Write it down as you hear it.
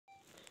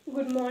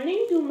Good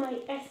morning to my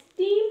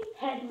esteemed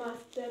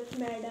headmasters,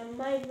 madam,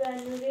 my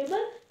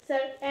venerable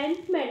sir and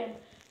madam,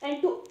 and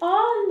to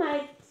all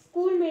my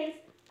schoolmates.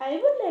 I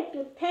would like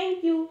to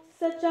thank you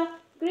such a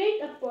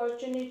great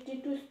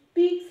opportunity to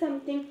speak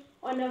something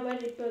on our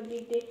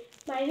Republic Day.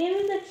 My name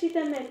is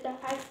Akshitha.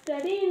 I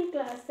study in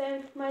class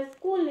 7. My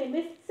school name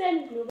is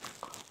Sen Global.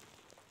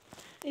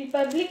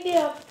 Republic Day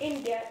of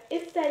India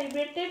is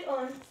celebrated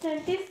on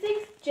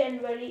 26th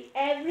January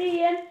every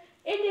year.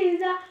 It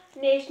is a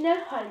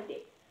national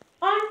holiday.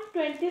 On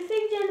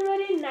 26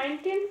 January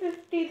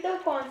 1950, the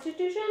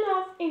Constitution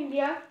of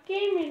India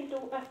came into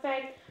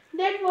effect.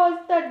 That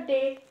was the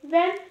day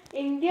when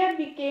India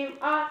became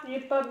a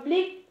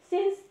republic.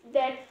 Since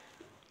then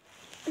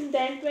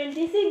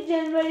 26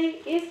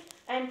 January is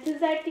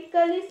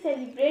enthusiastically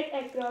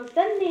celebrated across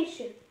the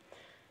nation.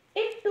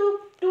 It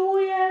took 2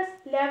 years,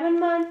 11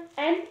 months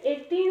and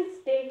 18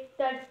 days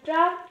to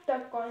draft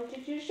the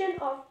Constitution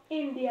of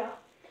India.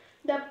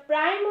 The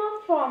prime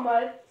of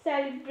formal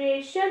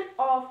celebration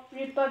of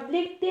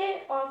Republic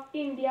Day of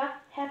India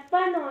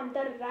happened on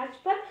the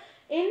Rajpath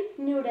in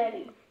New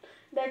Delhi.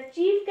 The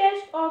chief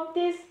guest of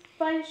this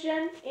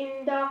function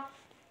is the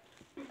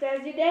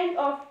President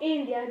of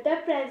India.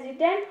 The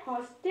President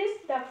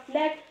hoists the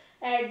flag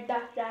at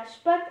the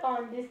Rajpath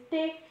on this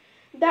day.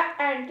 The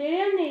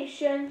entire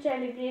nation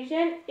celebrates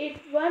it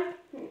one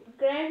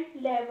grand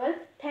level.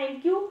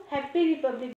 Thank you. Happy Republic Day.